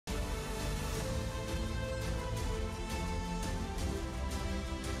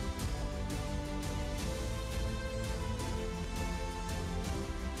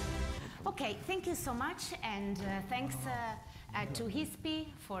Okay, thank you so much, and thanks to HISPI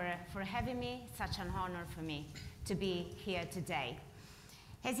for having me. Such an honor for me to be here today.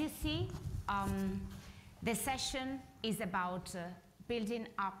 As you see, the session is about building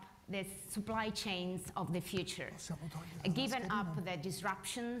up the supply chains of the future, given up the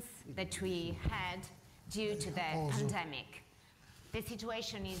disruptions that we had due to the pandemic. The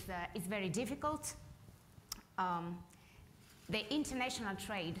situation is very difficult. The international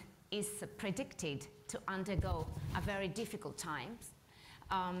trade is predicted to undergo a very difficult time.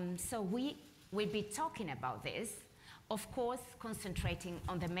 So we will be talking about this, of course, concentrating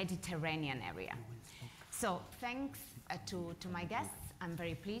on the Mediterranean area. So thanks to my guests. I'm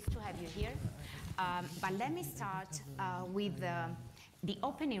very pleased to have you here. But let me start with the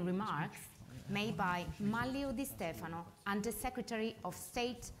opening remarks made by Manlio Di Stefano, Under-Secretary of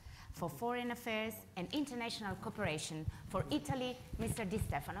State for Foreign Affairs and International Cooperation for Italy. Mr. Di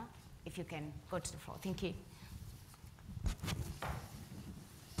Stefano, if you can go to the floor. Thank you.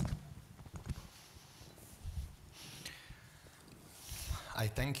 I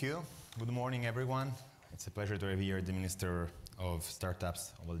thank you. Good morning, everyone. It's a pleasure to have here the Minister of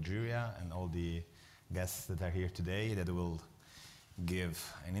Startups of Algeria and all the guests that are here today that will give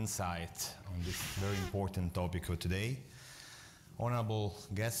an insight on this very important topic of today. Honorable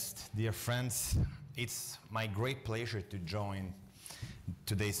guests, dear friends, it's my great pleasure to join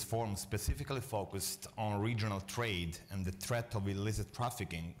today's forum specifically focused on regional trade and the threat of illicit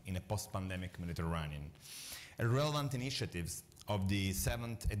trafficking in a post-pandemic Mediterranean. A relevant initiatives of the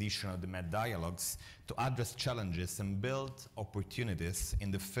 7th edition of the Med Dialogues to address challenges and build opportunities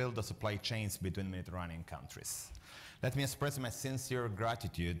in the field of supply chains between Mediterranean countries. Let me express my sincere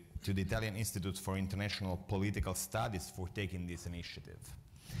gratitude to the Italian Institute for International Political Studies for taking this initiative.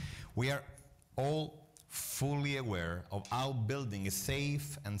 We are all fully aware of how building a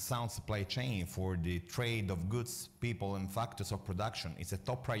safe and sound supply chain for the trade of goods, people, and factors of production is a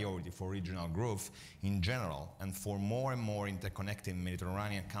top priority for regional growth in general and for more and more interconnected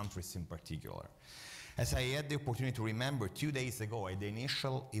Mediterranean countries in particular. As I had the opportunity to remember 2 days ago at the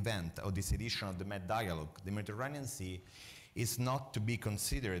initial event of this edition of the Med Dialogue, the Mediterranean Sea is not to be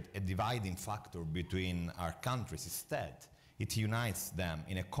considered a dividing factor between our countries. Instead, it unites them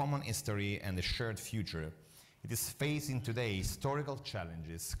in a common history and a shared future. It is facing today historical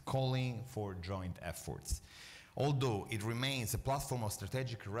challenges calling for joint efforts. Although it remains a platform of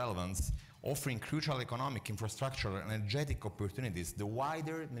strategic relevance, offering crucial economic, infrastructural, and energetic opportunities, the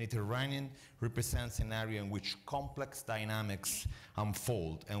wider Mediterranean represents an area in which complex dynamics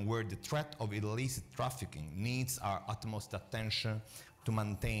unfold and where the threat of illicit trafficking needs our utmost attention to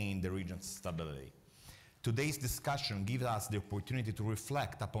maintain the region's stability. Today's discussion gives us the opportunity to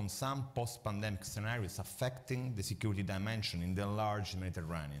reflect upon some post-pandemic scenarios affecting the security dimension in the enlarged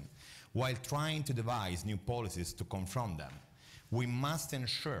Mediterranean, while trying to devise new policies to confront them. We must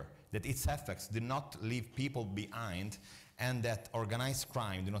ensure that its effects do not leave people behind and that organized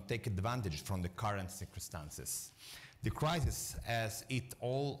crime do not take advantage from the current circumstances. The crisis has hit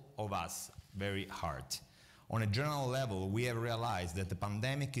all of us very hard. On a general level, we have realized that the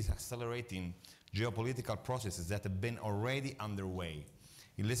pandemic is accelerating geopolitical processes that have been already underway.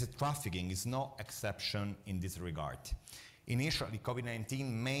 Illicit trafficking is no exception in this regard. Initially,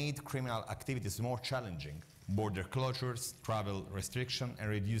 COVID-19 made criminal activities more challenging. Border closures, travel restriction, and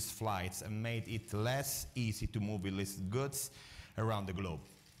reduced flights have made it less easy to move illicit goods around the globe.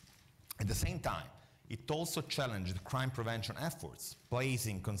 At the same time, it also challenged crime prevention efforts,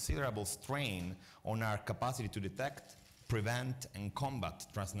 placing considerable strain on our capacity to detect, prevent, and combat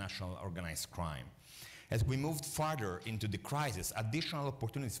transnational organized crime. As we moved farther into the crisis, additional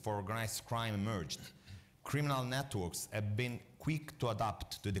opportunities for organized crime emerged. Criminal networks have been quick to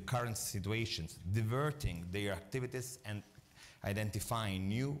adapt to the current situations, diverting their activities and identifying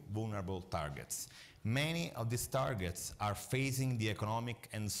new vulnerable targets. Many of these targets are facing the economic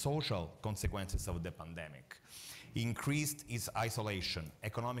and social consequences of the pandemic. Increased isolation,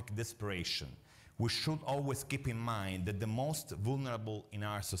 economic desperation. We should always keep in mind that the most vulnerable in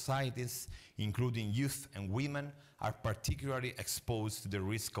our societies, including youth and women, are particularly exposed to the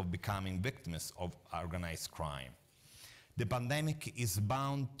risk of becoming victims of organized crime. The pandemic is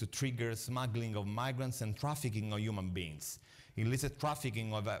bound to trigger smuggling of migrants and trafficking of human beings, illicit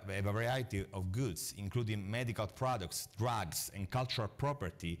trafficking of a variety of goods, including medical products, drugs, and cultural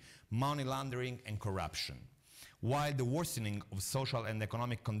property, money laundering, and corruption. While the worsening of social and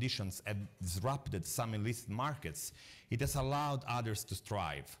economic conditions have disrupted some illicit markets, it has allowed others to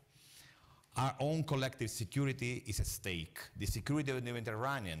thrive. Our own collective security is at stake. The security of the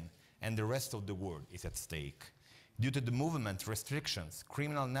Mediterranean and the rest of the world is at stake. Due to the movement restrictions,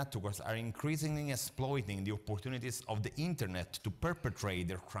 criminal networks are increasingly exploiting the opportunities of the internet to perpetrate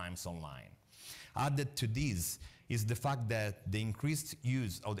their crimes online. Added to this is the fact that the increased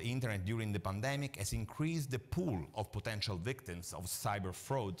use of the internet during the pandemic has increased the pool of potential victims of cyber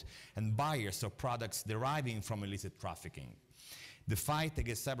fraud and buyers of products deriving from illicit trafficking. The fight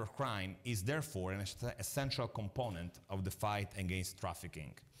against cybercrime is therefore an essential component of the fight against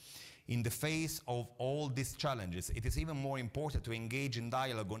trafficking. In the face of all these challenges, it is even more important to engage in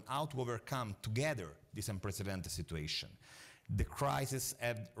dialogue on how to overcome together this unprecedented situation. The crisis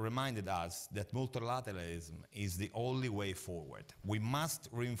has reminded us that multilateralism is the only way forward. We must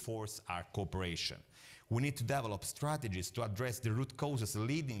reinforce our cooperation. We need to develop strategies to address the root causes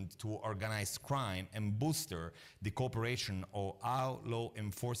leading to organized crime and booster the cooperation of our law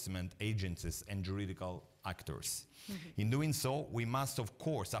enforcement agencies and juridical actors. In doing so, we must, of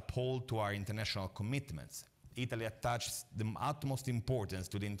course, uphold to our international commitments. Italy attaches the utmost importance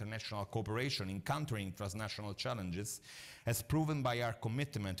to the international cooperation in countering transnational challenges, as proven by our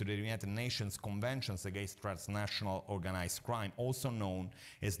commitment to the United Nations Conventions Against Transnational Organized Crime, also known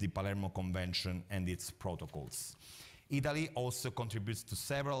as the Palermo Convention and its protocols. Italy also contributes to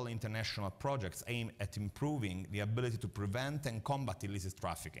several international projects aimed at improving the ability to prevent and combat illicit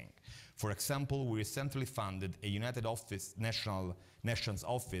trafficking. For example, we recently funded a United Nations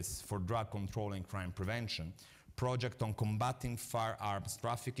Office for Drug Control and Crime Prevention project on combating firearms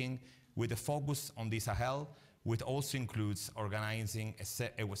trafficking with a focus on the Sahel, which also includes organizing a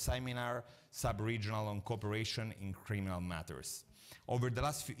seminar sub-regional on cooperation in criminal matters. Over the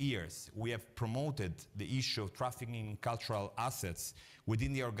last few years, we have promoted the issue of trafficking in cultural assets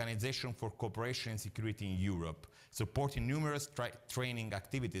within the Organization for Cooperation and Security in Europe, supporting numerous training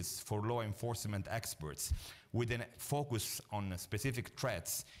activities for law enforcement experts, with a focus on specific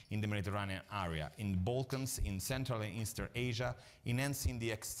threats in the Mediterranean area, in the Balkans, in Central and Eastern Asia, enhancing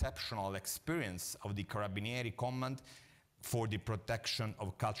the exceptional experience of the Carabinieri Command for the protection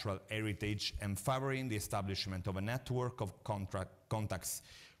of cultural heritage and favoring the establishment of a network of contacts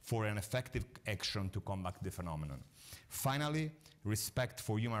for an effective action to combat the phenomenon. Finally, respect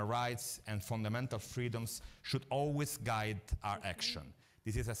for human rights and fundamental freedoms should always guide our action.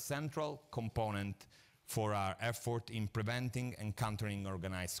 This is a central component for our effort in preventing and countering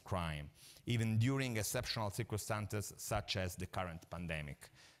organized crime, even during exceptional circumstances such as the current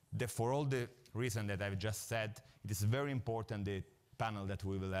pandemic. For all the reasons that I've just said, it is very important, the panel that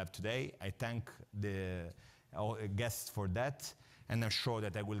we will have today. I thank the guests for that, and I'm sure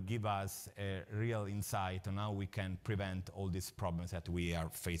that they will give us a real insight on how we can prevent all these problems that we are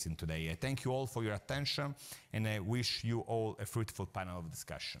facing today. I thank you all for your attention, and I wish you all a fruitful panel of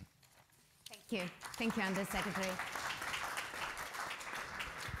discussion. Thank you. Thank you, Undersecretary.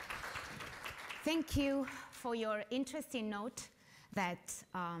 Thank you for your interesting note that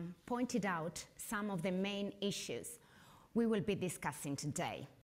pointed out some of the main issues we will be discussing today.